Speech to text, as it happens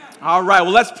All right,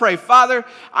 well, let's pray. Father,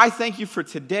 I thank you for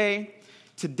today.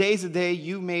 Today's the day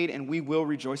you made, and we will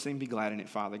rejoice and be glad in it,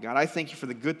 Father God. I thank you for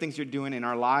the good things you're doing in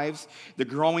our lives, the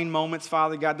growing moments,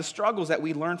 Father God, the struggles that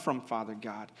we learn from, Father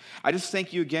God. I just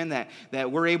thank you again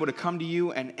that we're able to come to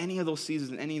you in any of those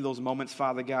seasons, in any of those moments,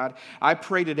 Father God. I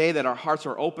pray today that our hearts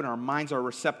are open, our minds are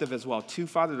receptive as well, too,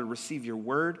 Father, to receive your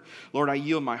word. Lord, I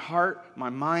yield my heart, my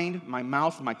mind, my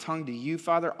mouth, my tongue to you,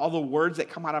 Father. All the words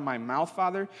that come out of my mouth,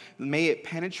 Father, may it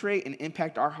penetrate and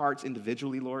impact our hearts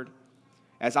individually, Lord,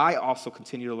 as I also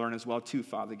continue to learn as well too,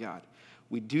 Father God.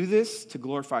 We do this to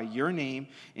glorify your name.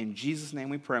 In Jesus' name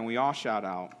we pray, and we all shout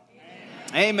out.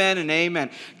 Amen and amen.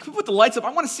 Can we put the lights up?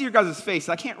 I want to see your guys' face.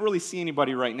 I can't really see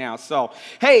anybody right now. So,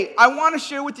 hey, I want to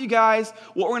share with you guys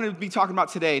what we're going to be talking about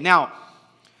today. Now,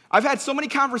 I've had so many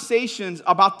conversations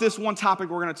about this one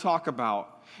topic we're going to talk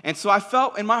about. And so I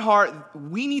felt in my heart,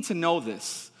 we need to know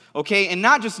this. Okay, and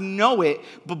not just know it,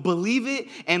 but believe it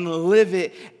and live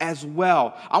it as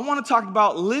well. I want to talk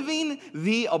about living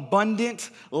the abundant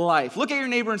life. Look at your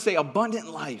neighbor and say,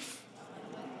 abundant life.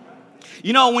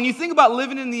 You know, when you think about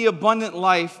living in the abundant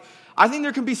life, I think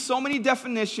there can be so many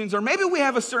definitions, or maybe we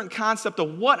have a certain concept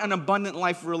of what an abundant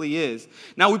life really is.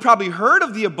 Now, we probably heard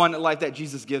of the abundant life that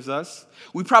Jesus gives us.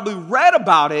 We probably read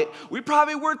about it. We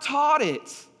probably were taught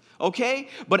it. Okay?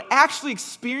 But actually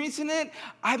experiencing it,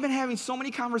 I've been having so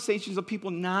many conversations of people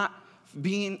not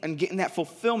being and getting that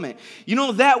fulfillment. You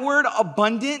know, that word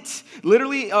abundant,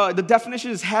 literally the definition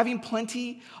is having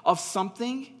plenty of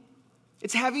something.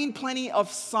 It's having plenty of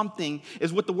something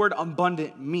is what the word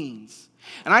abundant means.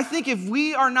 And I think if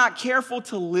we are not careful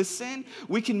to listen,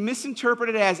 we can misinterpret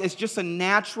it as it's just a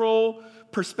natural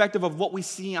perspective of what we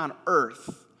see on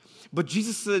earth. But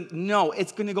Jesus said, no,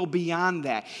 it's going to go beyond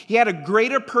that. He had a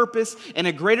greater purpose and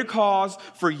a greater cause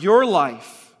for your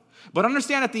life. But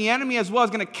understand that the enemy as well is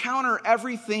going to counter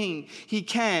everything he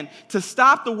can to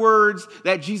stop the words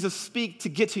that Jesus speaks to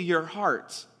get to your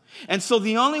heart. And so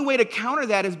the only way to counter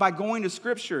that is by going to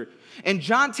Scripture. In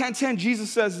John 10:10, Jesus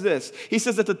says this. He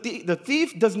says that the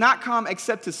thief does not come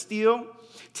except to steal,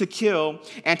 to kill,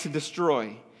 and to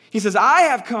destroy. He says, I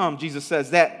have come, Jesus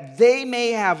says, that they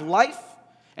may have life.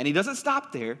 And he doesn't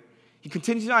stop there. He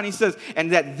continues on. He says,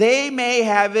 and that they may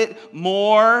have it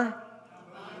more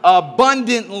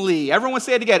abundantly. Everyone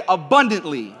say it again,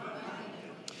 abundantly.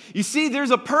 You see,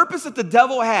 there's a purpose that the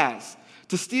devil has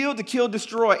to steal, to kill,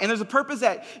 destroy. And there's a purpose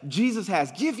that Jesus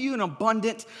has, give you an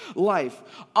abundant life.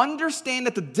 Understand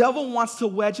that the devil wants to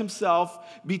wedge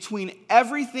himself between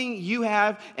everything you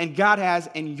have and God has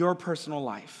in your personal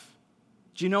life.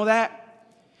 Do you know that?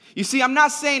 You see, I'm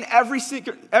not saying every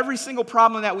single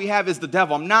problem that we have is the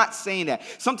devil. I'm not saying that.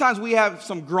 Sometimes we have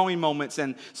some growing moments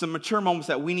and some mature moments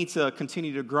that we need to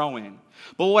continue to grow in.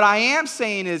 But what I am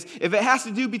saying is, if it has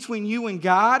to do between you and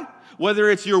God, whether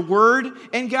it's your word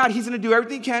and God, he's going to do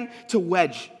everything he can to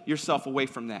wedge yourself away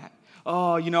from that.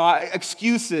 Oh, you know,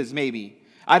 excuses maybe.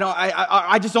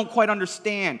 I just don't quite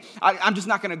understand. I'm just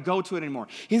not going to go to it anymore.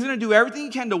 He's going to do everything he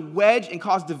can to wedge and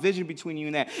cause division between you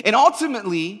and that. And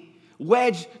ultimately,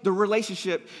 wedge the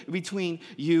relationship between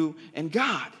you and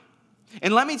God.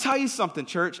 And let me tell you something,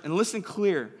 church, and listen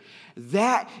clear.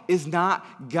 That is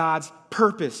not God's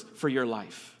purpose for your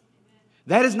life.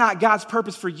 That is not God's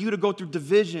purpose for you to go through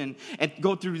division and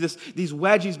go through these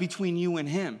wedges between you and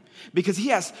him. Because he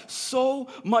has so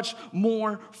much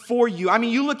more for you. I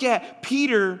mean, you look at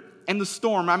Peter and the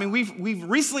storm. I mean, we've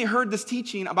recently heard this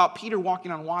teaching about Peter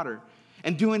walking on water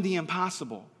and doing the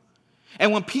impossible.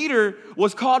 And when Peter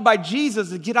was called by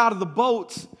Jesus to get out of the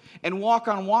boat and walk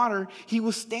on water, he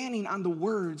was standing on the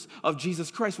words of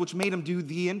Jesus Christ, which made him do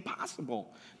the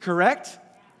impossible. Correct?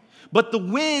 But the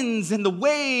winds and the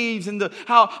waves and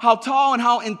how tall and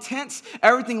how intense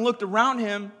everything looked around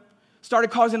him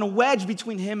started causing a wedge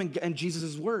between him and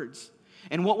Jesus' words.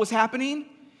 And what was happening?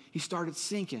 He started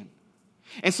sinking.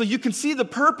 And so you can see the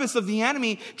purpose of the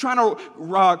enemy trying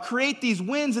to create these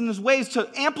winds and these waves to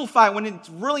amplify when it's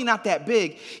really not that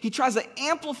big. He tries to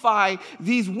amplify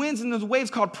these winds and these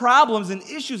waves called problems and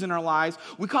issues in our lives.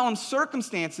 We call them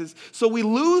circumstances. So we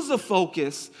lose the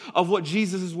focus of what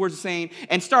Jesus' words are saying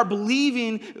and start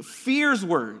believing fear's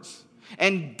words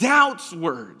and doubt's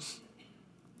words.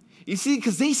 You see,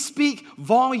 because they speak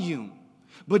volume.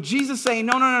 But Jesus saying,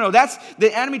 no. That's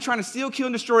the enemy trying to steal, kill,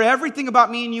 and destroy everything about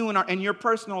me and you and your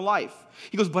personal life.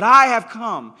 He goes, but I have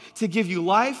come to give you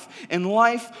life and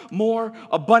life more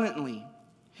abundantly.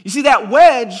 You see, that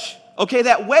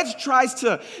wedge tries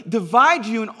to divide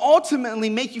you and ultimately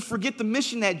make you forget the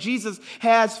mission that Jesus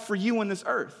has for you on this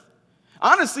earth.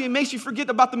 Honestly, it makes you forget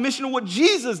about the mission of what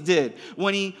Jesus did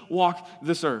when he walked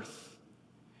this earth.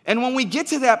 And when we get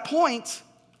to that point,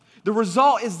 The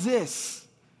result is this: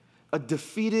 a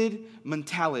defeated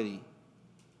mentality.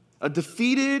 A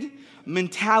defeated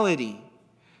mentality.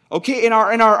 Okay, in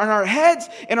our heads,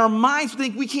 in our minds,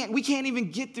 we think we can't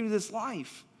even get through this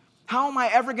life. How am I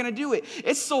ever going to do it?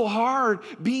 It's so hard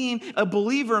being a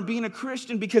believer and being a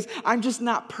Christian because I'm just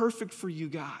not perfect for you,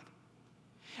 God.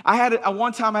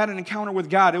 One time I had an encounter with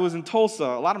God. It was in Tulsa.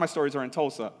 A lot of my stories are in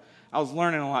Tulsa. I was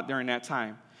learning a lot during that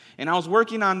time. And I was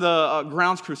working on the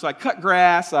grounds crew. So I cut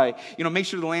grass. I make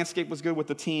sure the landscape was good with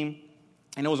the team.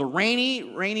 And it was a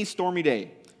rainy, stormy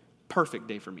day. Perfect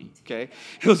day for me, okay?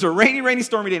 It was a rainy,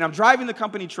 stormy day. And I'm driving the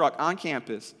company truck on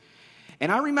campus.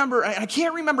 And I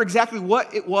can't remember exactly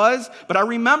what it was, but I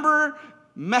remember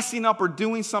messing up or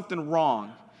doing something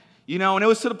wrong. And it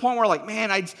was to the point where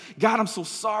God, I'm so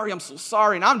sorry.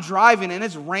 And I'm driving and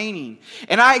it's raining.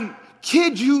 And I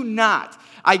kid you not,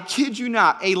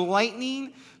 a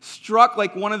lightning struck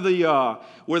like one of the,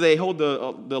 where they hold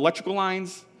the electrical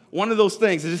lines, one of those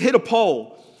things. It just hit a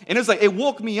pole. And it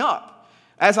woke me up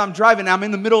as I'm driving. I'm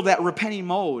in the middle of that repenting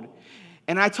mode.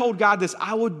 And I told God this: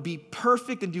 I would be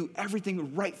perfect and do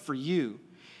everything right for you.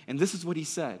 And this is what he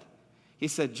said. He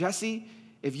said, Jesse,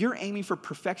 if you're aiming for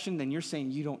perfection, then you're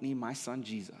saying you don't need my son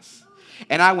Jesus.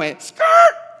 And I went, skirt!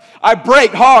 I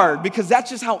braked hard because that's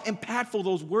just how impactful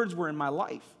those words were in my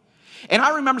life. And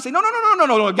I remember saying, no,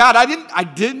 God, I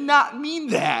did not mean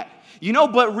that.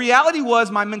 But reality was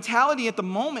my mentality at the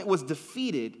moment was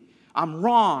defeated. I'm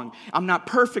wrong. I'm not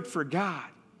perfect for God.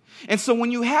 And so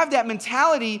when you have that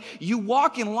mentality, you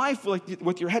walk in life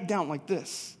with your head down like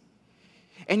this.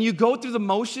 And you go through the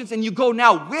motions, and you go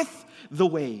now with the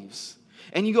waves.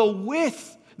 And you go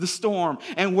with the storm.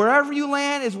 And wherever you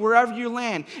land is wherever you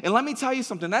land. And let me tell you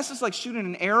something. That's just like shooting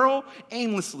an arrow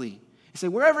aimlessly. You say,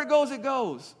 wherever it goes, it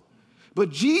goes.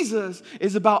 But Jesus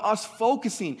is about us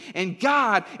focusing. And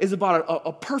God is about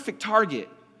a perfect target.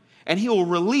 And he will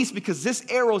release, because this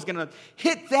arrow is going to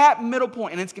hit that middle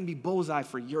point, and it's going to be bullseye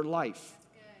for your life.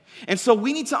 And so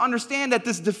we need to understand that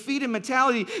this defeated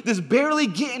mentality, this barely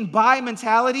getting by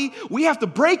mentality, we have to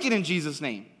break it in Jesus'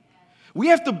 name. We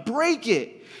have to break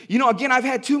it. Again, I've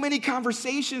had too many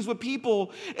conversations with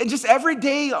people, and just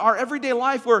our everyday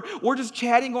life, where we're just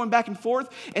chatting, going back and forth,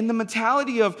 and the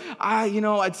mentality of, I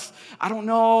don't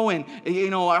know, and,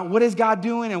 what is God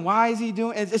doing, and why is he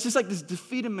doing it? It's just like this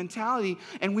defeated mentality,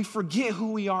 and we forget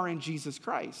who we are in Jesus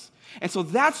Christ. And so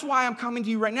that's why I'm coming to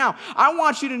you right now. I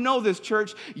want you to know this,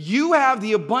 church. You have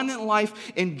the abundant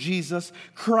life in Jesus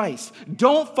Christ.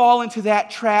 Don't fall into that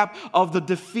trap of the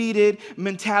defeated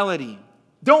mentality.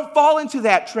 Don't fall into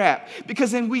that trap,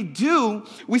 because then we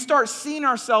start seeing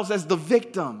ourselves as the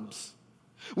victims.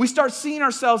 We start seeing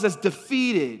ourselves as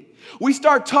defeated. We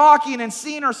start talking and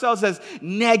seeing ourselves as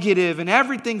negative, and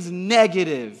everything's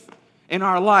negative in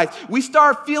our lives. We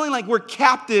start feeling like we're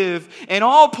captive, and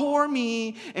all poor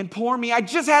me and poor me. I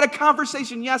just had a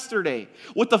conversation yesterday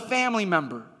with a family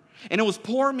member, and it was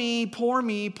poor me, poor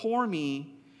me, poor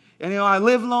me. And I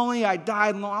live lonely, I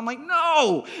died lonely. I'm like,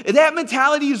 no, that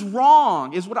mentality is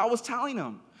wrong, is what I was telling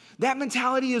them. That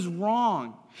mentality is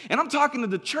wrong. And I'm talking to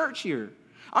the church here.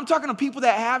 I'm talking to people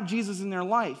that have Jesus in their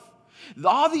life.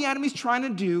 All the enemy's trying to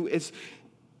do is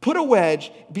put a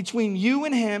wedge between you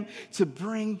and him to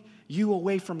bring you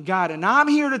away from God. And I'm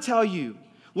here to tell you,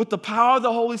 with the power of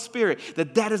the Holy Spirit,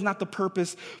 that is not the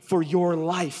purpose for your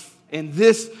life in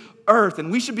this earth.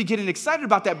 And we should be getting excited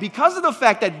about that, because of the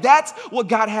fact that that's what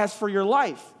God has for your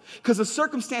life. Because the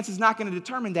circumstance is not going to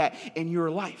determine that in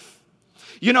your life.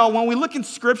 When we look in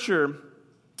Scripture,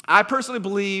 I personally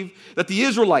believe that the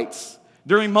Israelites,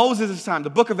 during Moses' time, the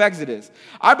book of Exodus,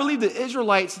 I believe the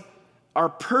Israelites are a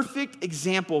perfect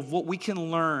example of what we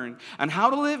can learn on how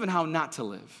to live and how not to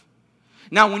live.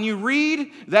 Now, when you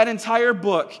read that entire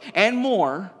book and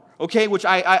more, okay, which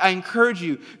I encourage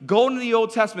you, go into the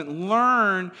Old Testament,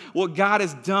 learn what God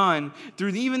has done through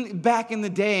even back in the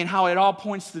day, and how it all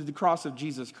points to the cross of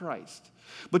Jesus Christ.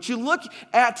 But you look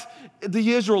at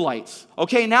the Israelites,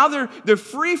 okay, now they're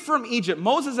free from Egypt.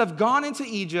 Moses has gone into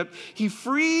Egypt. He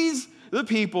frees the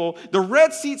people. The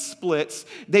Red Sea splits.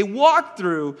 They walk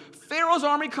through. Pharaoh's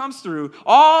army comes through.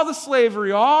 All the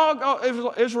slavery, all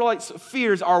Israelites'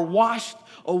 fears are washed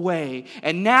away.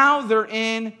 And now they're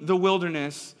in the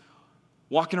wilderness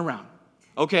walking around,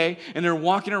 okay? And they're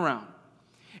walking around.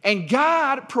 And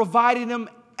God provided them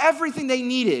everything they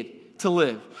needed to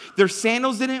live. Their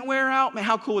sandals didn't wear out. Man,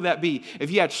 how cool would that be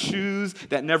if you had shoes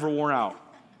that never wore out?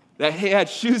 That had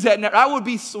shoes that would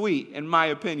be sweet, in my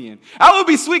opinion. I would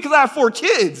be sweet because I have 4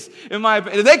 kids, in my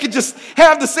opinion. They could just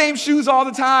have the same shoes all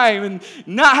the time and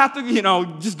not have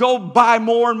to, just go buy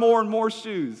more and more and more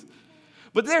shoes.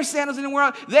 But their sandals didn't wear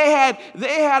out. They had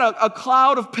a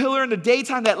cloud of pillar in the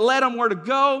daytime that led them where to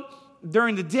go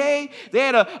during the day. They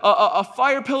had a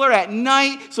fire pillar at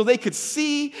night so they could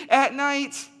see at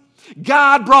night.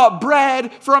 God brought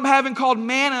bread from heaven called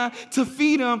manna to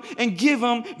feed them and give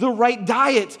them the right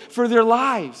diet for their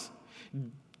lives.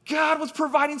 God was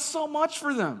providing so much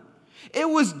for them. It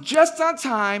was just on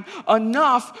time,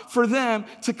 enough for them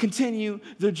to continue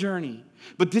their journey.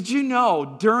 But did you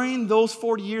know, during those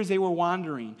 40 years they were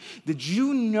wandering, did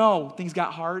you know things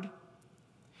got hard?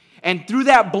 And through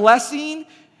that blessing,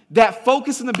 that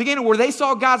focus in the beginning where they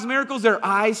saw God's miracles, their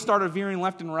eyes started veering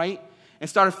left and right and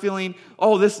started feeling,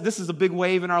 oh, this is a big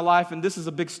wave in our life and this is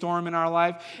a big storm in our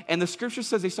life. And the scripture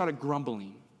says they started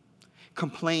grumbling,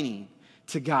 complaining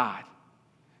to God.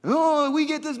 Oh, we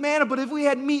get this manna, but if we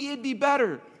had meat, it'd be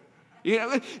better. You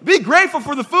know, be grateful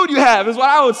for the food you have is what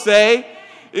I would say.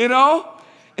 You know,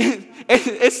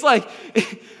 it's like,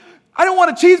 I don't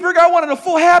want a cheeseburger, I wanted a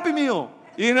full Happy Meal.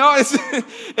 You know, it's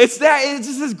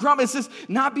just this grumble. It's just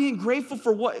not being grateful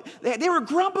for what they were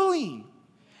grumbling.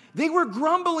 They were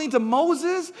grumbling to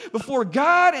Moses before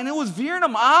God, and it was veering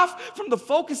them off from the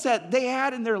focus that they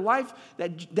had in their life,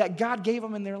 that God gave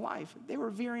them in their life. They were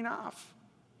veering off.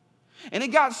 And it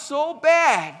got so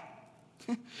bad.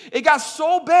 It got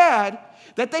so bad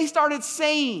that they started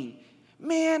saying,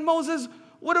 man, Moses,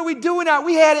 what are we doing now?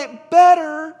 We had it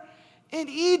better in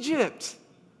Egypt.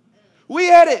 We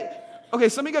had it. Okay,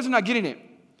 some of you guys are not getting it.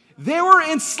 They were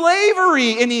in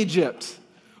slavery in Egypt.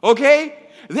 Okay?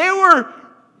 They were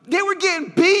getting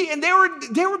beat, and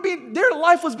their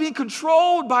life was being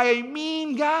controlled by a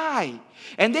mean guy.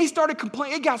 And they started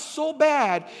complaining. It got so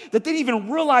bad that they didn't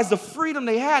even realize the freedom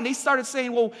they had. And they started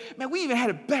saying, well, man, we even had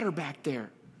it better back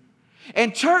there.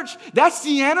 And church, that's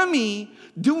the enemy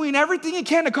doing everything he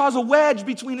can to cause a wedge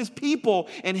between his people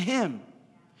and him.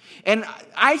 And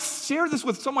I share this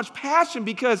with so much passion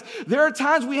because there are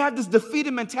times we have this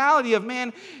defeated mentality of,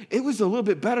 man, it was a little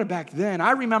bit better back then.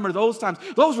 I remember those times.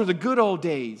 Those were the good old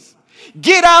days.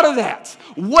 Get out of that.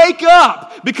 Wake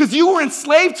up, because you were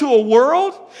enslaved to a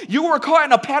world. You were caught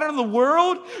in a pattern of the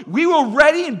world. We were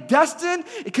ready and destined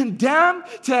and condemned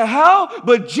to hell,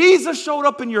 but Jesus showed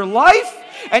up in your life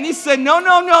and he said,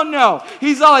 no.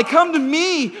 He's all like, come to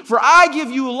me, for I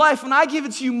give you life and I give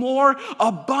it to you more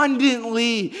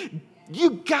abundantly.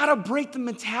 You gotta break the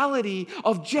mentality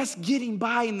of just getting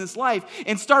by in this life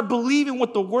and start believing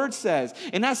what the word says.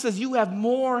 And that says you have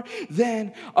more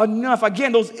than enough.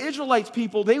 Again, those Israelites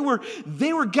people, they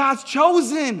were God's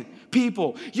chosen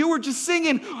people. You were just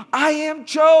singing, I am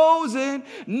chosen,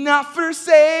 not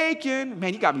forsaken.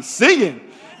 Man, you got me singing.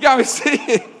 You got me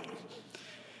singing.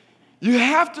 You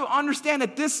have to understand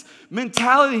that this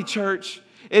mentality, church,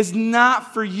 is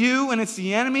not for you, and it's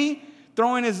the enemy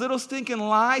throwing his little stinking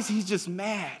lies. He's just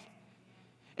mad.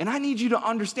 And I need you to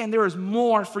understand there is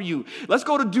more for you. Let's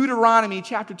go to Deuteronomy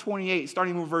chapter 28,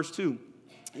 starting with verse 2.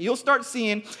 You'll start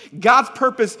seeing God's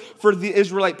purpose for the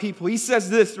Israelite people. He says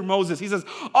this through Moses. He says,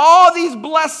 all these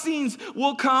blessings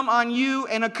will come on you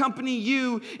and accompany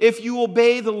you if you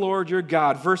obey the Lord your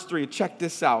God. Verse 3, check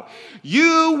this out.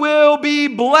 You will be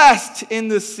blessed in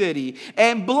the city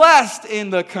and blessed in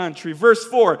the country. Verse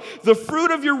 4, the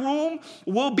fruit of your womb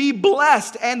will be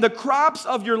blessed, and the crops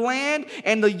of your land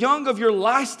and the young of your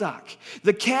livestock,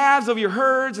 the calves of your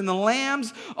herds and the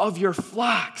lambs of your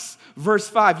flocks. Verse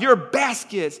 5, your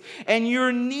baskets and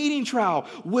your kneading trough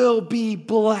will be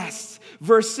blessed.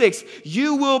 Verse 6,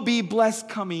 you will be blessed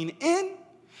coming in,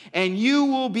 and you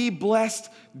will be blessed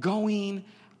going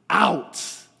out.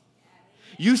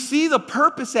 You see the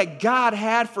purpose that God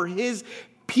had for his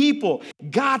people.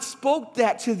 God spoke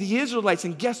that to the Israelites,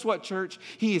 and guess what, church?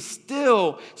 He is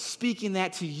still speaking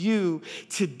that to you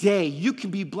today. You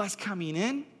can be blessed coming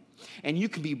in, and you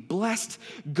can be blessed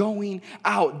going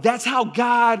out. That's how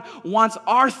God wants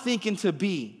our thinking to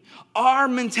be, our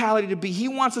mentality to be. He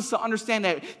wants us to understand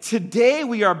that today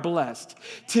we are blessed.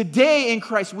 Today in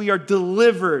Christ we are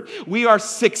delivered. We are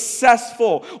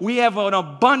successful. We have an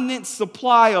abundant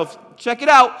supply of, check it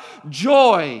out,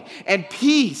 joy and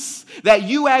peace. That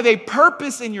you have a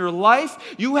purpose in your life.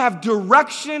 You have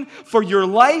direction for your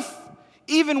life.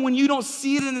 Even when you don't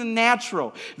see it in the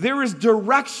natural, there is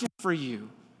direction for you.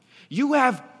 You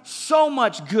have so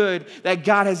much good that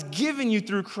God has given you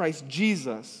through Christ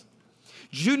Jesus.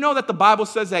 Did you know that the Bible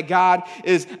says that God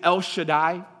is El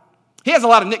Shaddai? He has a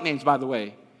lot of nicknames, by the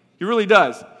way. He really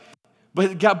does.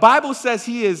 But the Bible says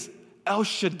he is El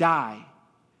Shaddai.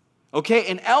 Okay?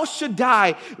 And El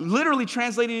Shaddai, literally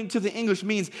translated into the English,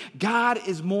 means God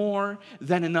is more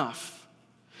than enough.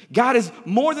 God is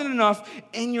more than enough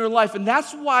in your life. And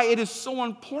that's why it is so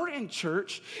important,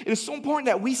 church. It is so important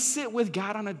that we sit with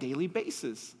God on a daily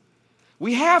basis.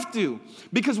 We have to.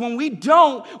 Because when we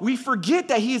don't, we forget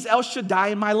that He is El Shaddai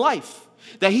in my life.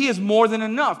 That He is more than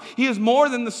enough. He is more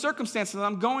than the circumstances that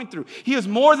I'm going through. He is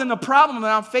more than the problem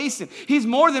that I'm facing. He's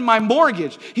more than my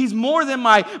mortgage. He's more than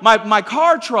my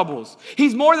car troubles.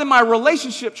 He's more than my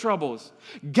relationship troubles.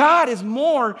 God is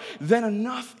more than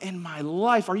enough in my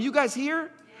life. Are you guys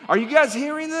here? Are you guys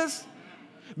hearing this?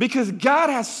 Because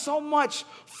God has so much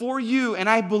for you, and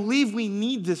I believe we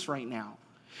need this right now.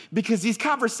 Because these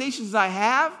conversations I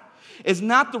have is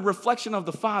not the reflection of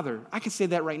the Father. I can say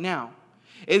that right now.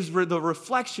 It is the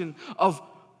reflection of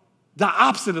the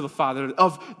opposite of the Father,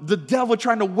 of the devil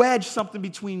trying to wedge something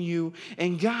between you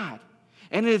and God.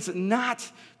 And it's not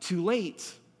too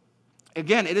late.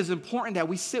 Again, it is important that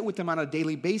we sit with Him on a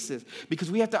daily basis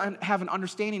because we have to have an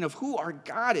understanding of who our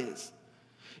God is.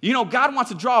 You know, God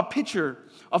wants to draw a picture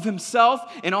of Himself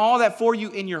and all that for you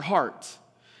in your heart.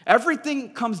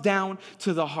 Everything comes down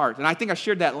to the heart. And I think I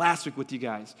shared that last week with you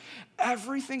guys.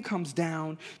 Everything comes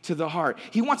down to the heart.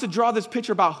 He wants to draw this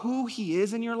picture about who He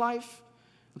is in your life.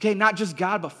 Okay, not just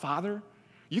God, but Father.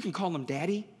 You can call Him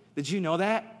Daddy. Did you know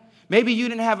that? Maybe you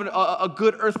didn't have a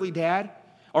good earthly dad.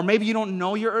 Or maybe you don't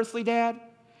know your earthly dad.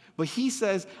 But He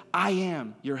says, I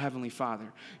am your heavenly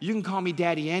Father. You can call me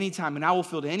Daddy anytime, and I will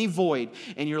fill any void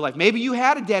in your life. Maybe you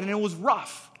had a dad, and it was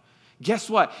rough.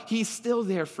 Guess what? He's still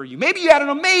there for you. Maybe you had an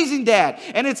amazing dad,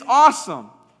 and it's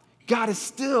awesome. God is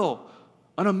still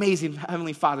an amazing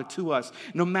Heavenly Father to us,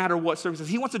 no matter what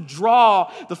circumstances. He wants to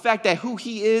draw the fact that who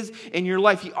He is in your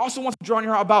life. He also wants to draw in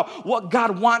your heart about what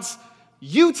God wants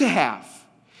you to have.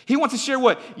 He wants to share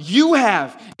what you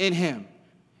have in Him.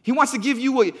 He wants to give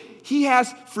you what He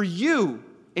has for you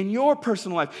in your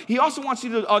personal life. He also wants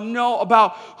you to know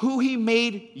about who He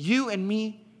made you and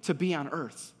me to be on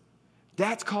earth.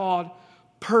 That's called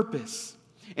purpose.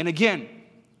 And again,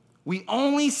 we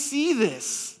only see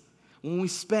this when we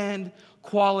spend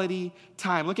quality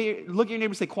time. Look at your neighbor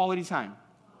and say quality time.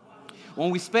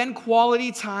 When we spend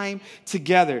quality time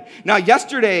together. Now,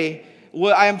 yesterday,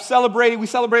 we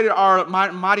celebrated our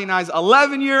Marty and I's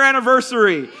 11-year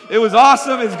anniversary. It was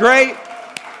awesome. It's great.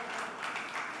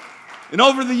 And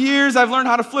over the years, I've learned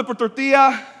how to flip a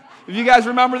tortilla. If you guys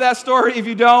remember that story, if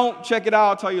you don't, check it out.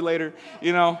 I'll tell you later,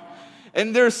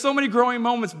 And there's so many growing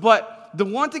moments, but the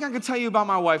one thing I can tell you about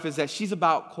my wife is that she's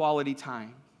about quality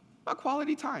time. About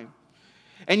quality time.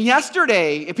 And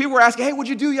yesterday, if people were asking, hey, what'd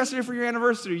you do yesterday for your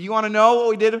anniversary? You want to know what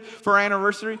we did for our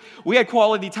anniversary? We had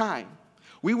quality time.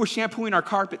 We were shampooing our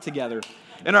carpet together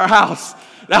in our house.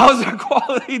 That was our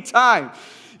quality time.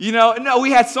 No,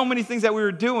 we had so many things that we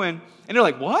were doing, and they're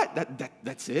like, what?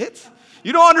 That's it?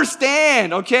 You don't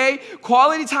understand, okay?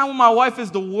 Quality time with my wife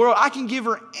is the world. I can give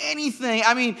her anything.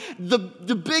 I mean, the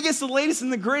biggest, the latest,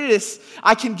 and the greatest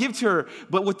I can give to her.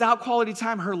 But without quality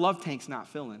time, her love tank's not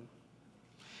filling.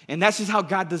 And that's just how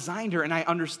God designed her, and I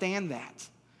understand that.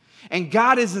 And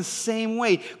God is the same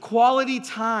way. Quality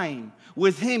time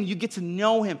with Him, you get to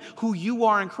know Him, who you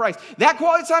are in Christ. That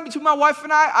quality time between my wife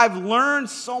and I've learned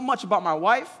so much about my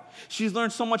wife. She's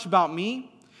learned so much about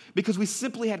me because we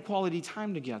simply had quality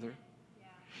time together.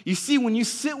 You see, when you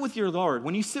sit with your Lord,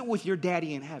 when you sit with your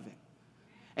daddy in heaven,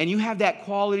 and you have that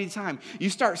quality time, you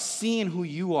start seeing who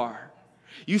you are.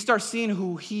 You start seeing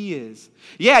who He is.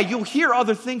 Yeah, you'll hear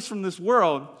other things from this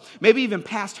world, maybe even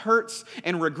past hurts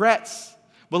and regrets.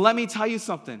 But let me tell you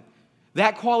something.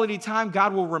 That quality time,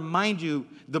 God will remind you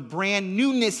the brand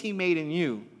newness He made in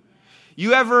you.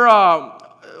 You ever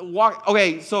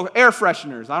so air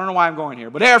fresheners. I don't know why I'm going here,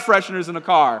 but air fresheners in a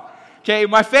car. Okay,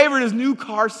 my favorite is new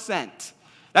car scent.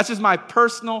 That's just my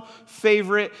personal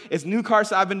favorite. It's new car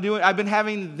scent. I've been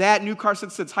having that new car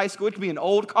scent since high school. It could be an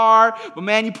old car, but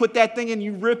man, you put that thing in,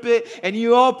 you rip it, and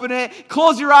you open it.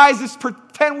 Close your eyes, just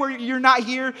pretend you're not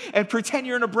here, and pretend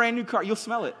you're in a brand new car. You'll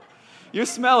smell it. You'll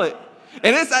smell it.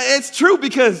 And it's true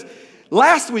because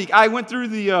last week I went through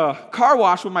the car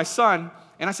wash with my son,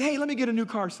 and I said, hey, let me get a new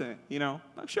car scent.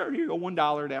 I'm sure, here you go,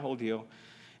 $1, that whole deal.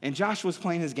 And Josh was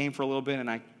playing his game for a little bit,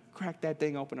 and I cracked that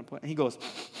thing open, and he goes,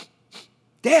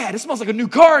 Dad, it smells like a new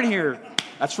car in here.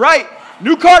 That's right.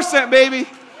 New car scent, baby.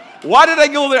 Why did I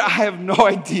go there? I have no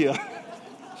idea.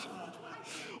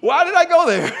 Why did I go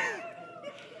there?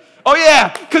 Oh,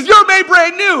 yeah, because you're made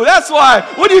brand new. That's why.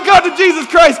 When you come to Jesus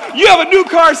Christ, you have a new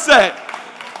car set.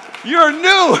 You're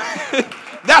new.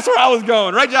 That's where I was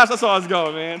going. Right, Josh? That's where I was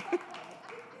going, man.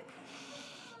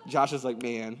 Josh is like,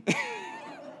 man.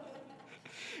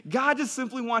 God just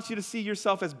simply wants you to see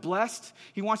yourself as blessed.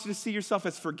 He wants you to see yourself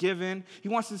as forgiven. He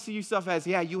wants you to see yourself as,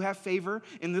 yeah, you have favor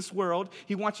in this world.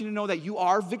 He wants you to know that you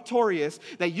are victorious,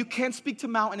 that you can speak to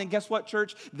mountain, and guess what,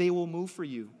 church? They will move for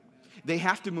you. They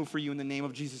have to move for you in the name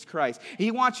of Jesus Christ.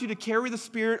 He wants you to carry the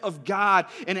Spirit of God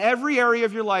in every area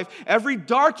of your life, every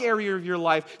dark area of your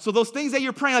life. So those things that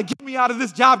you're praying, like, get me out of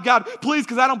this job, God, please,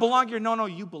 because I don't belong here. No,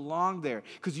 you belong there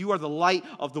because you are the light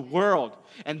of the world.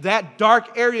 And that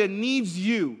dark area needs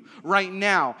you right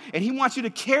now. And He wants you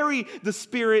to carry the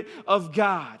Spirit of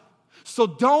God. So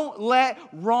don't let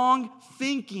wrong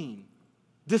thinking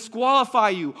disqualify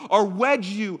you or wedge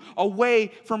you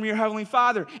away from your Heavenly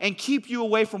Father and keep you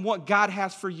away from what God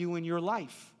has for you in your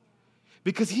life.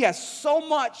 Because He has so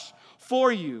much for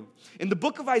you. In the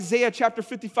book of Isaiah chapter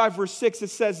 55 verse 6, it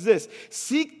says this: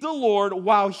 seek the Lord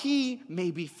while He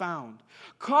may be found.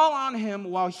 Call on Him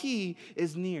while He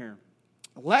is near.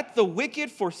 Let the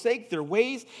wicked forsake their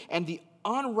ways and the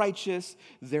unrighteous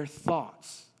their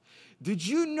thoughts. Did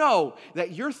you know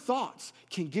that your thoughts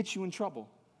can get you in trouble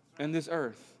in this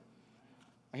earth?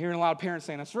 I'm hearing a lot of parents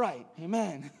saying, that's right,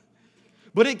 amen.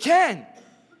 But it can.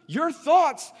 Your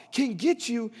thoughts can get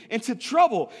you into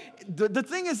trouble. The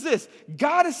thing is this: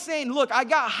 God is saying, look, I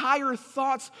got higher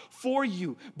thoughts for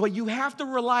you, but you have to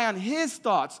rely on His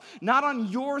thoughts, not on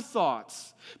your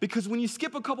thoughts. Because when you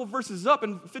skip a couple verses up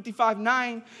in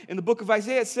 55:9 in the book of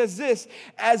Isaiah, it says this: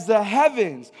 as the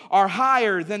heavens are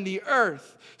higher than the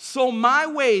earth, so my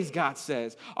ways, God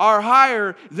says, are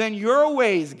higher than your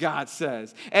ways, God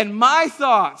says. And my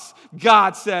thoughts,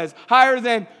 God says, higher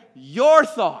than your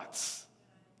thoughts,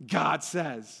 God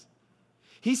says.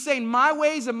 He's saying my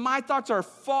ways and my thoughts are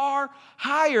far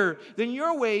higher than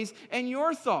your ways and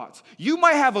your thoughts. You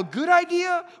might have a good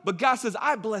idea, but God says,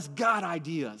 I bless God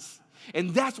ideas.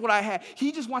 And that's what I have.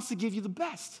 He just wants to give you the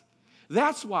best.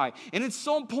 That's why. And it's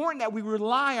so important that we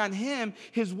rely on Him,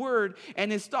 His word,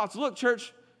 and His thoughts. Look,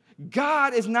 church,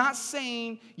 God is not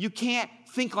saying you can't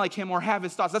think like Him or have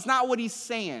His thoughts. That's not what He's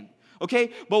saying.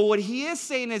 Okay? But what He is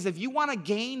saying is if you want to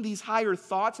gain these higher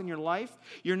thoughts in your life,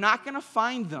 you're not going to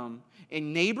find them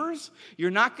in neighbors. You're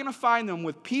not going to find them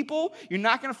with people. You're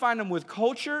not going to find them with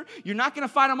culture. You're not going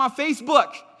to find them on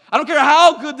Facebook. I don't care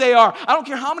how good they are. I don't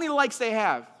care how many likes they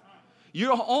have. The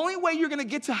only way you're going to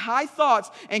get to high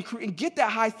thoughts and get that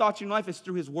high thoughts in your life is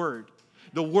through His word.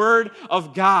 The word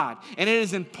of God. And it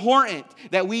is important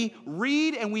that we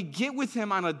read and we get with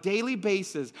Him on a daily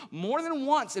basis, more than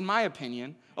once, in my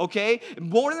opinion, okay?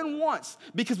 More than once.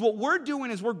 Because what we're doing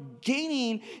is we're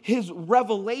gaining His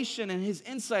revelation and His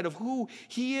insight of who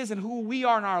He is and who we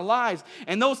are in our lives.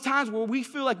 And those times where we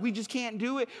feel like we just can't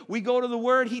do it, we go to the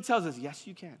word. He tells us, yes,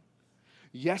 you can.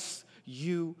 Yes,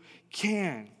 you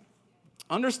can.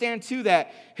 Understand, too,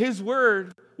 that His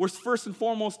word was first and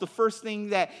foremost the first thing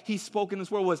that He spoke in this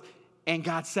world was, and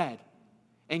God said.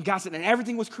 And God said, and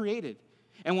everything was created.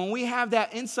 And when we have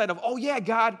that insight of, oh yeah,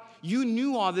 God, you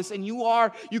knew all this and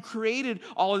you created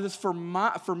all of this for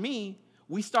me,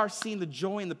 we start seeing the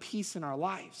joy and the peace in our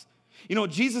lives. You know,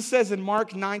 Jesus says in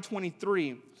Mark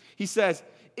 9:23, He says,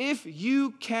 if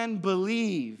you can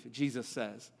believe, Jesus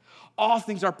says, all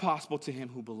things are possible to him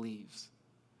who believes.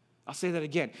 I'll say that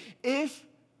again. If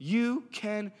you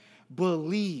can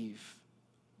believe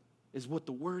is what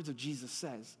the words of Jesus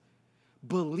says.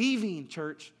 Believing,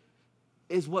 church,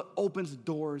 is what opens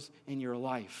doors in your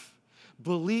life.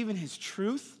 Believe in His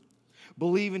truth.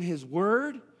 Believe in His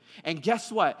word. And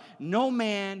guess what? No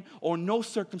man or no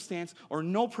circumstance or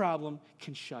no problem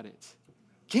can shut it.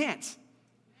 Can't.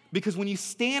 Because when you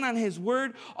stand on His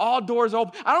word, all doors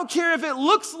open. I don't care if it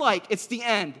looks like it's the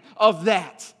end of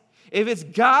that. If it's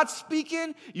God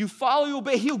speaking, you follow, you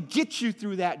obey, He'll get you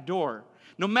through that door.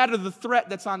 No matter the threat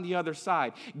that's on the other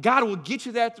side. God will get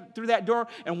you through that door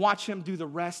and watch Him do the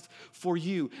rest for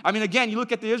you. I mean, again, you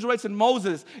look at the Israelites and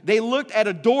Moses. They looked at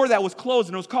a door that was closed,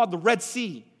 and it was called the Red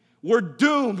Sea. We're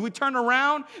doomed. We turn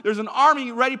around. There's an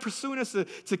army ready pursuing us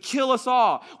to kill us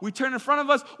all. We turn in front of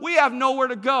us. We have nowhere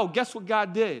to go. Guess what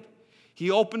God did?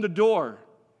 He opened a door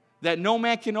that no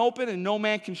man can open and no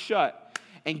man can shut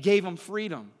and gave them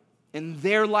freedom in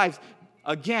their lives.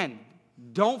 Again,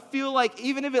 don't feel like,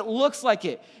 even if it looks like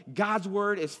it, God's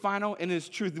word is final and is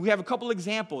truth. We have a couple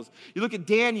examples. You look at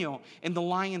Daniel in the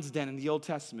lion's den in the Old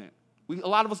Testament. A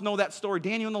lot of us know that story,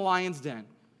 Daniel in the lion's den.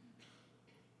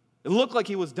 It looked like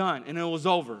he was done and it was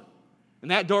over.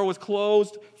 And that door was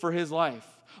closed for his life.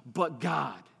 But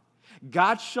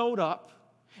God showed up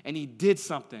and He did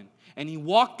something. And He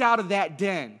walked out of that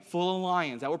den full of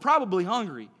lions that were probably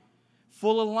hungry,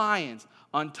 full of lions,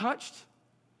 untouched,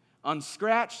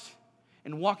 unscratched,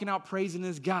 and walking out praising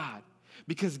His God.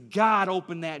 Because God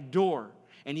opened that door.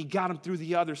 and he got him through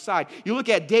the other side. You look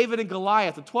at David and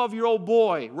Goliath, a 12-year-old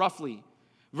boy, roughly,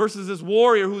 versus this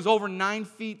warrior who's over 9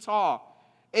 feet tall.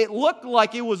 It looked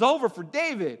like it was over for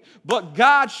David, but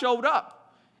God showed up.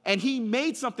 And he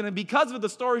made something, and because of it, the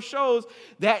story shows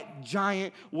that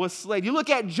giant was slain. You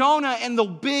look at Jonah and the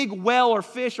big whale or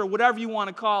fish or whatever you want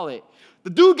to call it.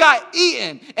 The dude got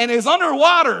eaten and is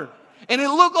underwater, and it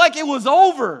looked like it was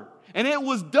over, and it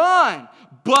was done.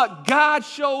 But God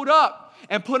showed up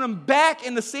and put him back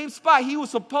in the same spot he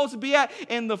was supposed to be at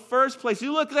in the first place.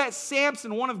 You look at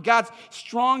Samson, one of God's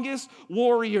strongest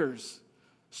warriors,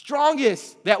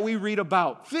 strongest that we read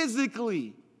about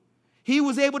physically. He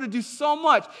was able to do so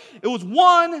much. It was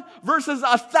 1 versus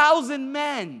 1,000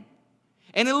 men.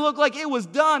 And it looked like it was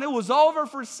done. It was over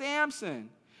for Samson.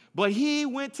 But he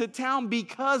went to town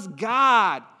because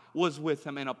God was with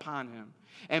him and upon him.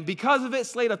 And because of it,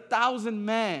 slayed 1,000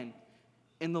 men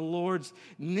in the Lord's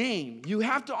name. You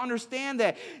have to understand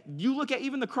that. You look at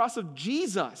even the cross of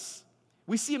Jesus.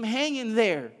 We see him hanging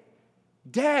there,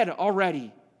 dead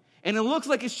already. And it looks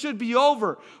like it should be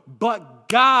over. But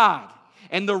God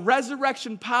and the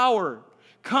resurrection power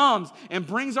comes and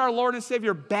brings our Lord and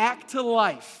Savior back to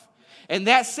life. And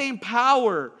that same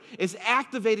power is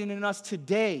activating in us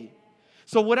today.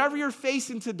 So whatever you're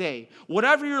facing today,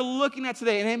 whatever you're looking at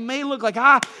today, and it may look like,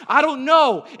 I don't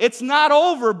know, it's not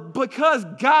over because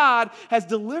God has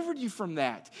delivered you from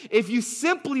that. If you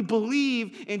simply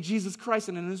believe in Jesus Christ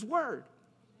and in His Word.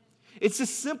 It's a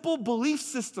simple belief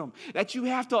system that you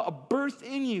have to birth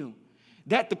in you.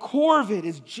 That the core of it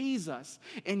is Jesus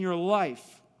in your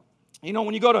life. You know,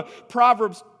 when you go to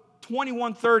Proverbs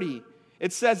 21:30,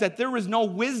 it says that there is no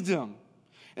wisdom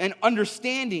and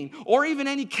understanding or even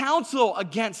any counsel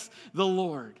against the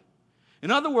Lord. In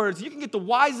other words, you can get the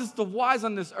wisest of wise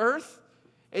on this earth.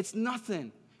 It's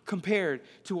nothing compared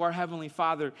to our Heavenly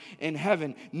Father in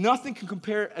heaven. Nothing can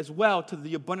compare as well to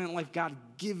the abundant life God has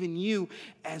given you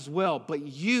as well. But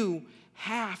you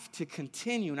have to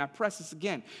continue, and I press this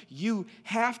again, you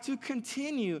have to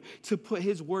continue to put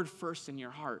His Word first in your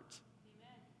heart.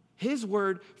 Amen. His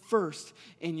Word first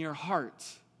in your heart.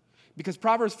 Because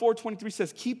Proverbs 4:23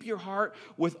 says, keep your heart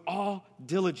with all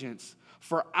diligence,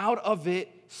 for out of it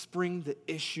spring the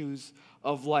issues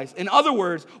of life. In other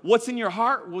words, what's in your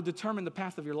heart will determine the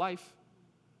path of your life.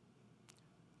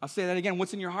 I'll say that again.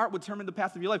 What's in your heart will determine the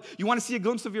path of your life. You want to see a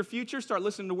glimpse of your future? Start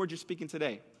listening to the words you're speaking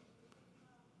today.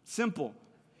 Simple.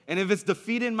 And if it's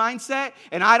defeated mindset,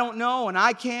 and I don't know, and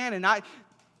I can, and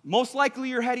most likely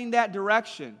you're heading that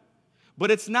direction. But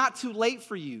it's not too late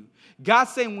for you.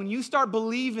 God's saying when you start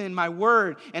believing my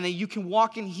word and that you can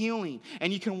walk in healing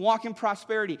and you can walk in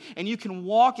prosperity and you can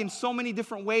walk in so many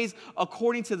different ways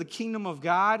according to the kingdom of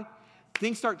God,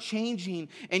 things start changing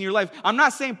in your life. I'm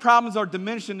not saying problems are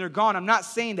diminished and they're gone. I'm not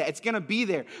saying that. It's going to be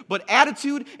there. But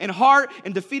attitude and heart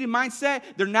and defeated mindset,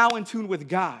 they're now in tune with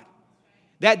God.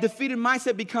 That defeated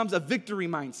mindset becomes a victory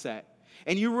mindset.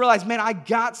 And you realize, man, I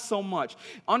got so much.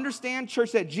 Understand,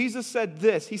 church, that Jesus said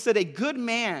this. He said, a good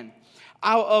man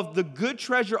out of the good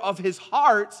treasure of his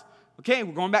heart, okay,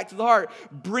 we're going back to the heart,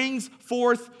 brings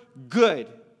forth good.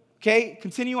 Okay,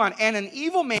 continue on. And an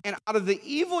evil man out of the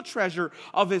evil treasure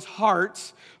of his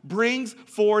heart brings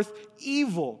forth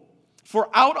evil. For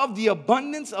out of the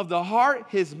abundance of the heart,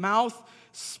 his mouth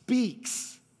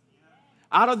speaks.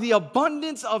 Out of the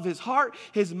abundance of his heart,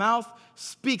 his mouth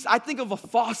speaks. I think of a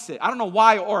faucet. I don't know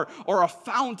why, or a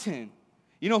fountain.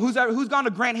 You know, who's gone to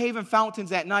Grand Haven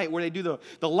Fountains at night where they do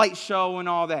the light show and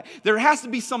all that? There has to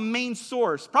be some main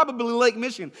source, probably Lake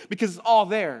Michigan, because it's all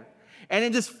there. And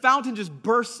then this fountain just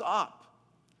bursts up.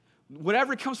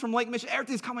 Whatever comes from Lake Michigan,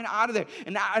 everything's coming out of there.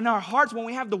 And in our hearts, when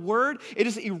we have the word, it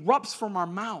just erupts from our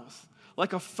mouth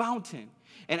like a fountain.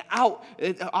 And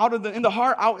in the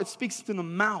heart, out, it speaks to the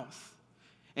mouth.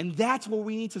 And that's where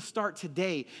we need to start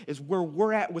today, is where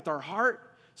we're at with our heart,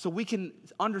 so we can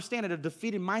understand that a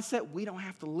defeated mindset we don't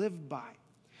have to live by.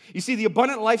 You see, the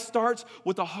abundant life starts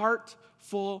with a heart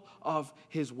full of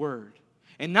His Word.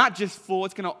 And not just full,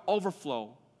 it's going to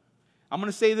overflow. I'm going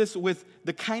to say this with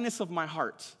the kindness of my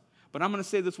heart, but I'm going to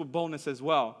say this with boldness as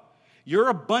well. Your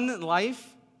abundant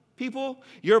life, people,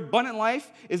 your abundant life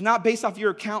is not based off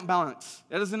your account balance.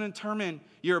 That doesn't determine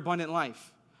your abundant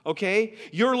life. Okay?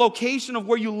 Your location of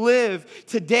where you live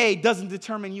today doesn't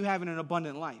determine you having an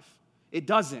abundant life. It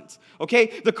doesn't.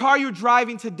 Okay? The car you're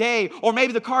driving today, or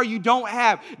maybe the car you don't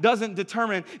have, doesn't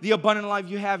determine the abundant life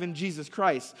you have in Jesus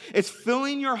Christ. It's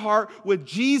filling your heart with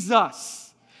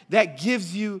Jesus that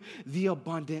gives you the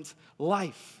abundant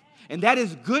life. And that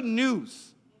is good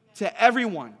news to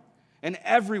everyone and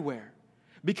everywhere,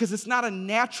 because it's not a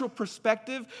natural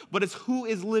perspective, but it's who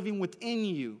is living within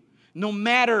you. No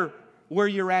matter where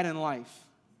you're at in life.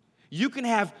 You can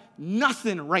have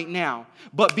nothing right now,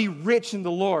 but be rich in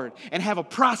the Lord and have a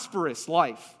prosperous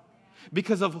life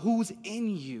because of who's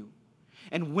in you.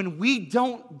 And when we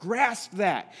don't grasp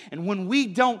that, and when we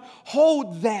don't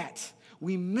hold that,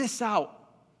 we miss out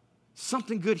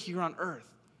something good here on earth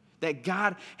that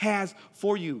God has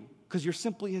for you because you're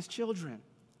simply his children.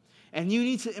 And you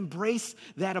need to embrace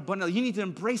that abundantly. You need to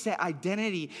embrace that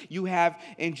identity you have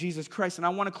in Jesus Christ. And I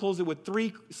want to close it with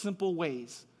 3 simple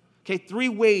ways. Okay, 3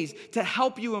 ways to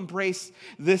help you embrace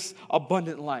this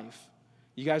abundant life.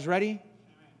 You guys ready?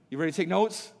 You ready to take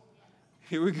notes?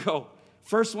 Here we go.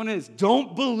 First one is,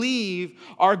 don't believe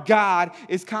our God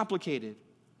is complicated.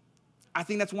 I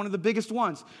think that's one of the biggest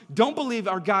ones. Don't believe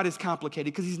our God is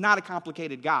complicated because he's not a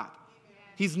complicated God.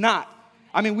 He's not.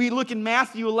 I mean, we look in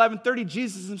Matthew 11:30,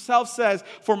 Jesus himself says,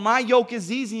 for my yoke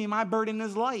is easy and my burden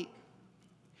is light.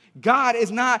 God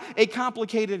is not a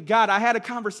complicated God. I had a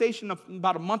conversation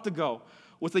about a month ago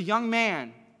with a young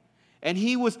man, and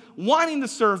he was wanting to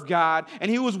serve God, and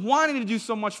he was wanting to do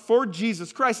so much for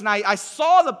Jesus Christ. And I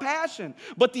saw the passion,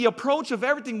 but the approach of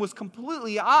everything was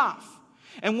completely off.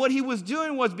 And what he was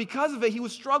doing was, because of it, he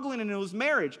was struggling in his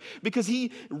marriage because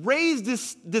he raised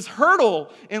this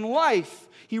hurdle in life.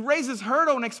 He raised this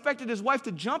hurdle and expected his wife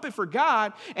to jump it for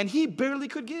God, and he barely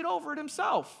could get over it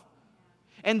himself.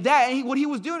 And what he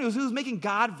was doing was he was making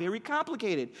God very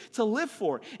complicated to live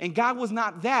for. And God was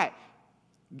not that.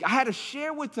 I had to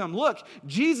share with them, look,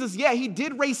 Jesus, yeah, he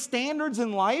did raise standards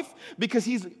in life because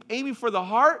he's aiming for the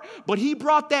heart, but he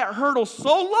brought that hurdle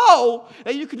so low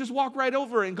that you could just walk right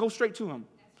over it and go straight to him.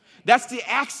 That's the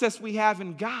access we have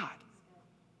in God.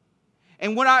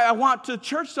 And what I want the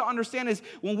church to understand is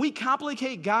when we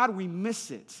complicate God, we miss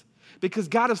it. Because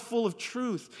God is full of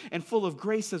truth and full of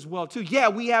grace as well, too. Yeah,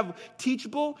 we have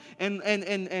teachable and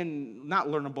not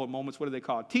learnable moments. What do they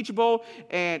call it? Teachable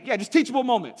and, just teachable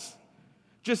moments.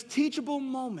 Just teachable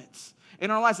moments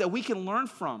in our lives that we can learn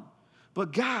from.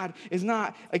 But God is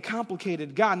not a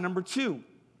complicated God. Number 2,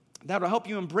 that will help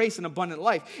you embrace an abundant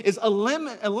life, is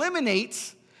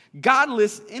eliminate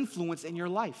godless influence in your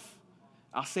life.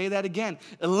 I'll say that again.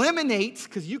 Eliminate,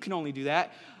 because you can only do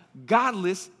that,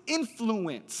 godless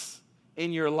influence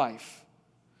in your life.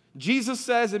 Jesus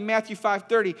says in Matthew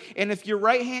 5:30, and if your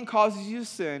right hand causes you to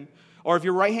sin, or if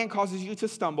your right hand causes you to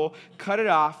stumble, cut it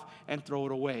off and throw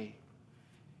it away.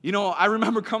 You know, I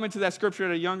remember coming to that scripture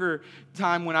at a younger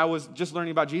time when I was just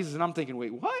learning about Jesus, and I'm thinking,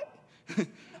 wait, what?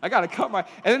 I got to cut my,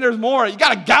 and then there's more. You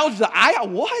got to gouge the eye out,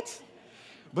 what?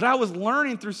 But I was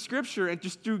learning through scripture and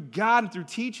just through God and through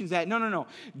teachings that, no.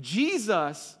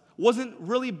 Jesus wasn't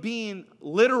really being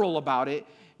literal about it,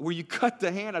 where you cut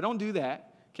the hand. I don't do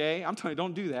that, okay? I'm telling you,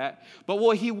 don't do that. But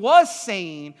what he was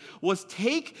saying was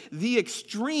take the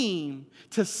extreme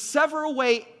to sever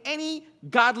away any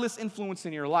godless influence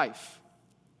in your life.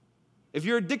 If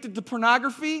you're addicted to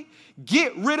pornography,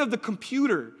 get rid of the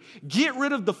computer. Get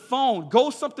rid of the phone. Go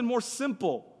something more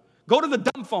simple. Go to the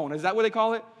dumb phone. Is that what they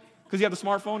call it? Because you have the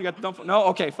smartphone, you got the dumb phone? No?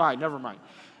 Okay, fine, never mind.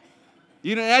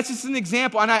 You know, that's just an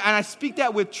example, and I speak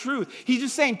that with truth. He's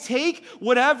just saying, take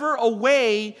whatever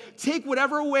away, sever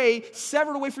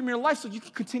it away from your life so you can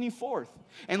continue forth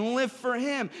and live for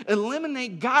him.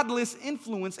 Eliminate godless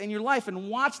influence in your life and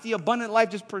watch the abundant life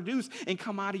just produce and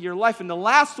come out of your life. And the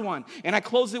last one, and I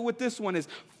close it with this one, is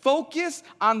focus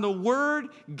on the word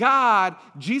God,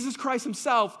 Jesus Christ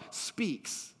himself,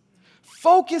 speaks.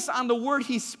 Focus on the word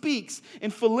he speaks in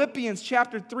Philippians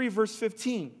chapter 3, verse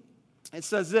 15. It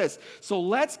says this, so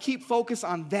let's keep focus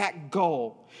on that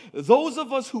goal. Those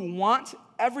of us who want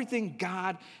everything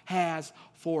God has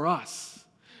for us.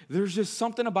 There's just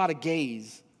something about a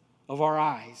gaze of our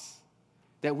eyes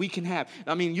that we can have.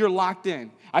 I mean, you're locked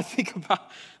in. I think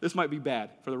about, this might be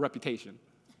bad for the reputation,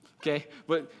 okay?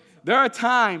 But there are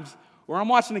times where I'm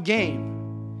watching a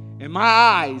game and my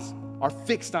eyes are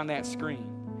fixed on that screen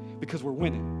because we're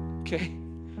winning, okay?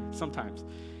 Sometimes.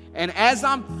 And as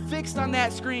I'm fixed on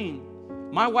that screen,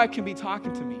 my wife can be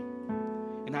talking to me,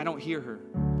 and I don't hear her.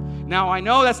 Now, I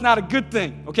know that's not a good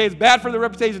thing, okay? It's bad for the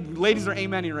reputation. Ladies are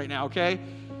amening right now, okay?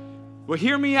 But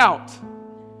hear me out.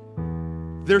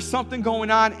 There's something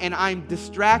going on, and I'm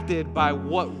distracted by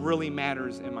what really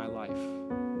matters in my life.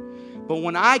 But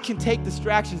when I can take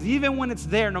distractions, even when it's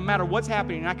there, no matter what's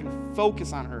happening, and I can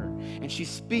focus on her, and she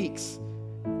speaks,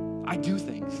 I do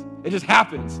things. It just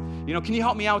happens. You know, can you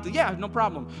help me out with it? Yeah, no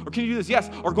problem. Or can you do this? Yes.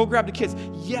 Or go grab the kids.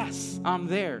 Yes, I'm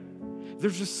there.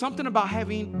 There's just something about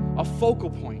having a focal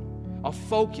point, a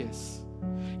focus.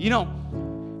 You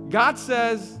know, God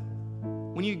says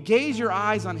when you gaze your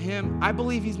eyes on him, I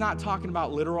believe he's not talking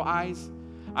about literal eyes.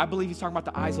 I believe he's talking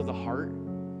about the eyes of the heart.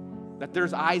 that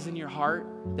there's eyes in your heart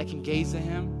that can gaze at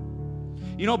him?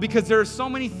 You know, because there are so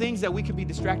many things that we can be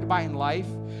distracted by in life,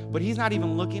 but he's not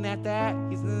even looking at that.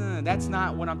 That's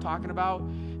not what I'm talking about.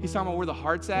 He's talking about where the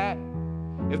heart's at.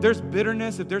 If there's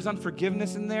bitterness, if there's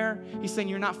unforgiveness in there, he's saying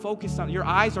your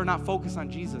eyes are not focused on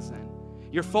Jesus then.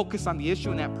 You're focused on the issue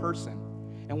and that person.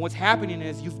 And what's happening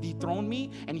is you've dethroned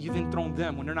me and you've enthroned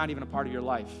them when they're not even a part of your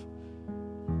life.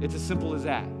 It's as simple as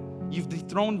that. You've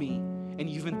dethroned me and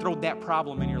you've enthroned that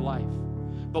problem in your life.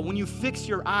 But when you fix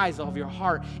your eyes of your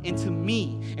heart into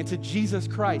me, into Jesus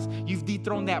Christ, you've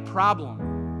dethroned that problem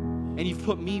and you've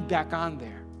put me back on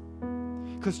there.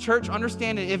 Because church,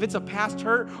 understand that if it's a past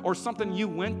hurt or something you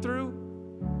went through,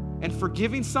 and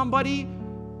forgiving somebody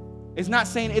is not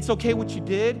saying it's okay what you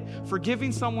did.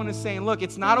 Forgiving someone is saying, look,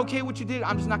 it's not okay what you did.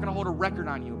 I'm just not going to hold a record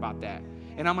on you about that.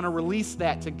 And I'm going to release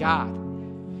that to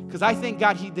God. Because I thank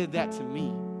God he did that to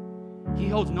me. He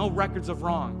holds no records of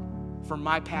wrong for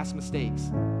my past mistakes,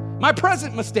 my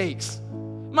present mistakes,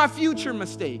 my future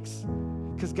mistakes.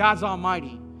 Because God's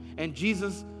almighty. And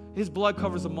Jesus, his blood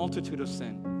covers a multitude of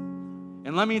sin.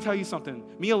 And let me tell you something.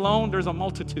 Me alone, there's a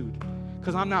multitude.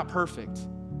 Because I'm not perfect.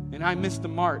 And I missed the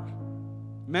mark.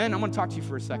 Men, I'm going to talk to you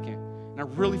for a second. And I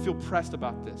really feel pressed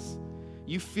about this.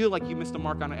 You feel like you missed the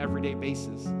mark on an everyday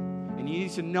basis. And you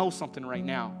need to know something right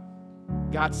now.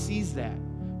 God sees that.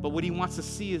 But what he wants to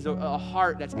see is a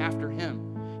heart that's after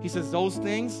him. He says those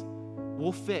things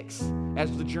we'll fix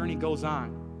as the journey goes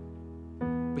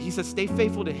on. But he says stay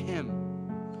faithful to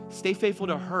him. Stay faithful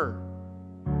to her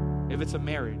if it's a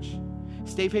marriage.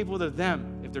 Stay faithful to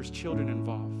them if there's children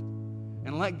involved.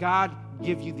 And let God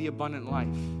give you the abundant life.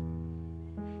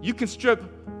 You can strip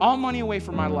all money away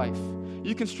from my life.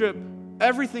 You can strip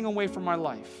everything away from my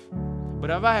life. But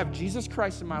if I have Jesus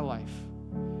Christ in my life,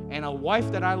 and a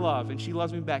wife that I love, and she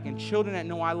loves me back, and children that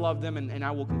know I love them, and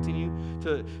I will continue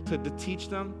to teach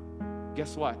them,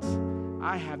 guess what?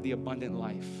 I have the abundant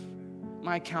life.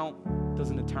 My account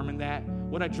doesn't determine that.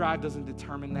 What I drive doesn't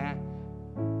determine that.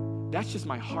 That's just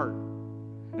my heart.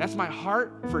 That's my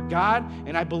heart for God,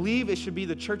 and I believe it should be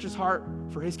the church's heart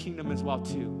for his kingdom as well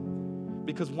too.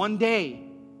 Because one day,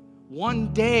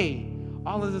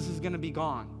 all of this is going to be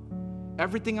gone.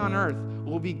 Everything on earth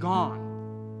will be gone.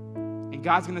 And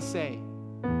God's going to say,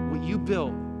 what you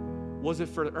built, was it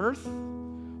for earth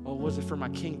or was it for my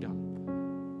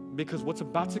kingdom? Because what's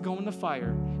about to go in the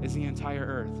fire is the entire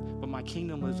earth, but my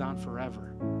kingdom lives on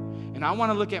forever. And I want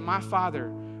to look at my Father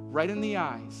right in the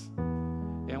eyes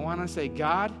and I want to say,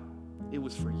 God, it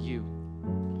was for you.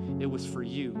 It was for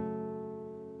you.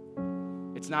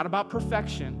 It's not about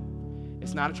perfection.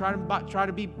 It's not try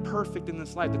to be perfect in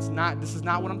this life. This is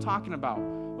not what I'm talking about,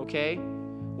 okay?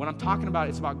 What I'm talking about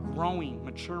is about growing,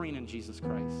 maturing in Jesus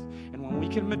Christ. And when we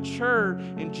can mature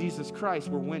in Jesus Christ,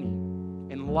 we're winning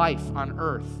in life on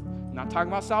earth. I'm not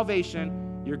talking about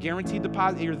salvation. You're guaranteed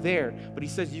deposit. You're there. But he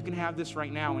says you can have this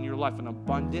right now in your life, an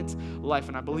abundant life.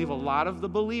 And I believe a lot of the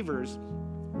believers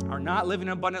are not living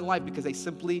an abundant life because they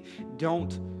simply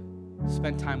don't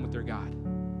spend time with their God.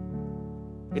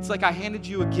 It's like I handed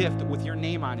you a gift with your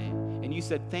name on it, and you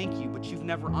said thank you, but you've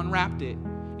never unwrapped it,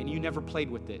 and you never played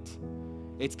with it.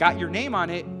 It's got your name on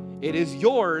it. It is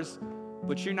yours,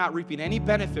 but you're not reaping any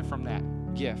benefit from that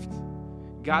gift.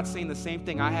 God's saying the same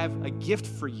thing. I have a gift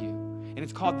for you, and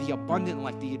it's called the abundant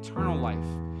life, the eternal life,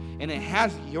 and it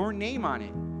has your name on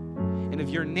it. And if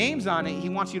your name's on it, he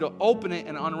wants you to open it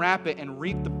and unwrap it and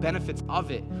reap the benefits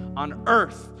of it on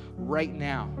earth right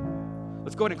now.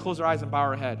 Let's go ahead and close our eyes and bow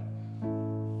our head.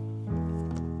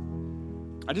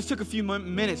 I just took a few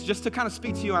minutes just to kind of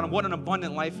speak to you on what an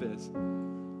abundant life is.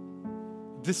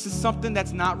 This is something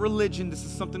that's not religion. This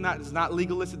is something that is not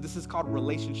legalistic. This is called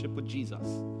relationship with Jesus.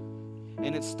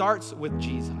 And it starts with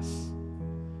Jesus.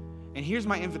 And here's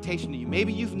my invitation to you.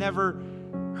 Maybe you've never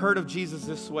heard of Jesus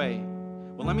this way.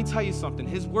 Well, let me tell you something.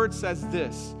 His word says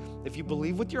this. If you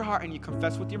believe with your heart and you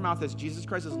confess with your mouth as Jesus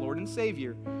Christ is Lord and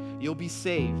Savior, you'll be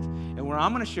saved. And what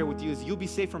I'm going to share with you is you'll be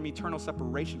saved from eternal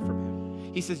separation from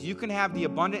him. He says you can have the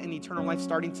abundant and eternal life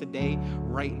starting today,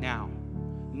 right now.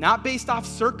 Not based off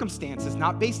circumstances,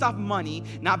 not based off money,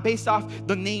 not based off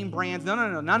the name brands.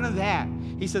 No, none of that.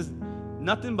 He says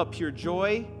nothing but pure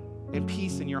joy and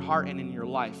peace in your heart and in your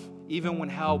life. Even when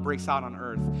hell breaks out on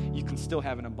earth, you can still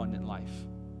have an abundant life.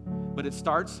 But it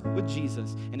starts with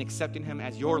Jesus and accepting him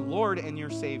as your Lord and your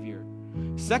Savior.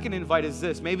 Second invite is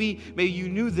this. Maybe you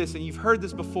knew this and you've heard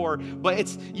this before,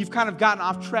 but you've kind of gotten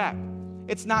off track.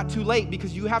 It's not too late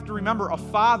because you have to remember a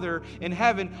Father in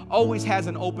heaven always has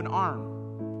an open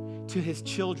arm to his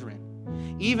children.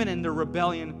 even in the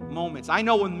rebellion moments. I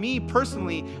know with me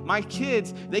personally, my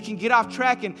kids, they can get off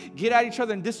track and get at each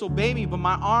other and disobey me, but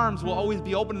my arms will always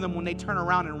be open to them when they turn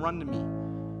around and run to me.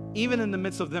 Even in the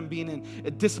midst of them being in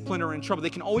a discipline or in trouble, they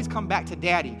can always come back to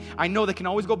daddy. I know they can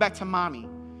always go back to mommy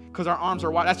because our arms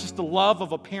are wide. That's just the love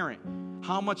of a parent.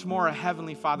 How much more a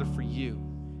heavenly Father for you?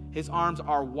 His arms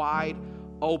are wide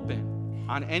open.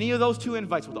 On any of those two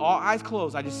invites, with all eyes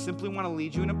closed, I just simply want to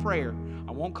lead you in a prayer.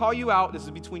 I won't call you out. This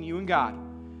is between you and God.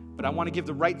 But I want to give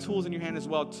the right tools in your hand as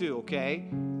well, too, okay?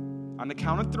 On the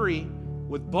count of 3,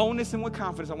 with boldness and with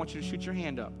confidence, I want you to shoot your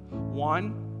hand up.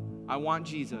 1, I want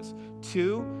Jesus.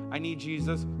 2, I need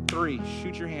Jesus. 3,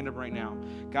 shoot your hand up right now.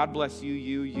 God bless you,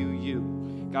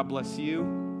 you. God bless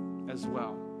you as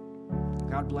well.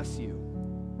 God bless you.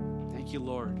 Thank you,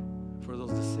 Lord, for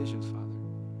those decisions, Father.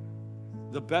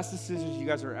 The best decisions you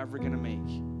guys are ever going to make.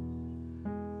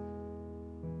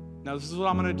 Now, this is what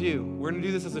I'm going to do. We're going to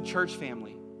do this as a church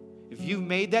family. If you've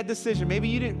made that decision, maybe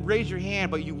you didn't raise your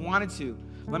hand, but you wanted to.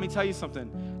 Let me tell you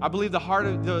something. I believe the heart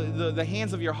of the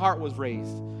hands of your heart was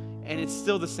raised, and it's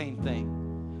still the same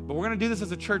thing. But we're going to do this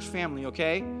as a church family,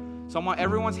 okay? So I want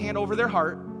everyone's hand over their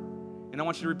heart, and I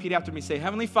want you to repeat after me. Say,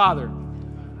 Heavenly Father,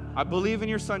 I believe in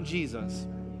your Son, Jesus.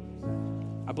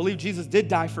 I believe Jesus did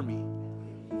die for me.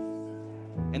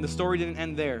 And the story didn't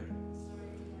end there.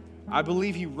 I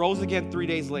believe he rose again 3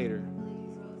 days later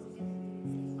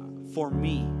for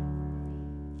me.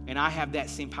 And I have that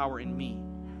same power in me.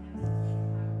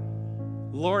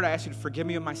 Lord, I ask you to forgive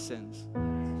me of my sins.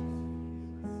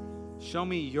 Show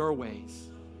me your ways.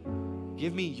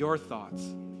 Give me your thoughts.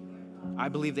 I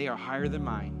believe they are higher than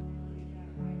mine.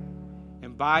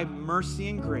 And by mercy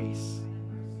and grace,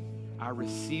 I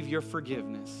receive your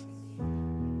forgiveness.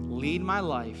 Lead my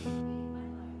life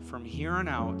from here on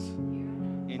out.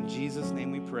 In Jesus'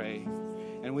 name we pray.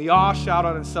 And we all shout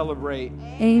out and celebrate.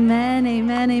 Amen,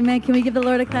 amen, amen. Can we give the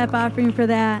Lord a clap offering for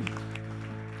that?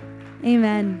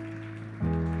 Amen.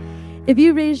 If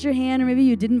you raised your hand, or maybe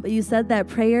you didn't, but you said that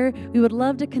prayer, we would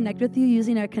love to connect with you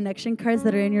using our connection cards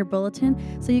that are in your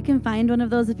bulletin. So you can find one of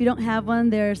those. If you don't have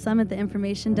one, there are some at the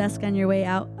information desk on your way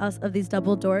out of these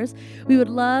double doors. We would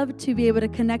love to be able to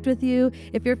connect with you.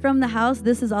 If you're from the house,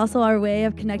 this is also our way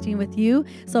of connecting with you.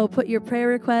 So put your prayer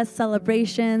requests,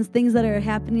 celebrations, things that are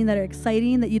happening that are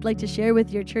exciting that you'd like to share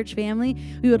with your church family.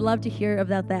 We would love to hear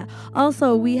about that.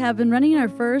 Also, we have been running our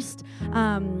first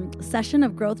session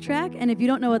of Growth Track, and if you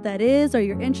don't know what that is, or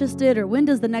you're interested, or when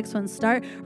does the next one start,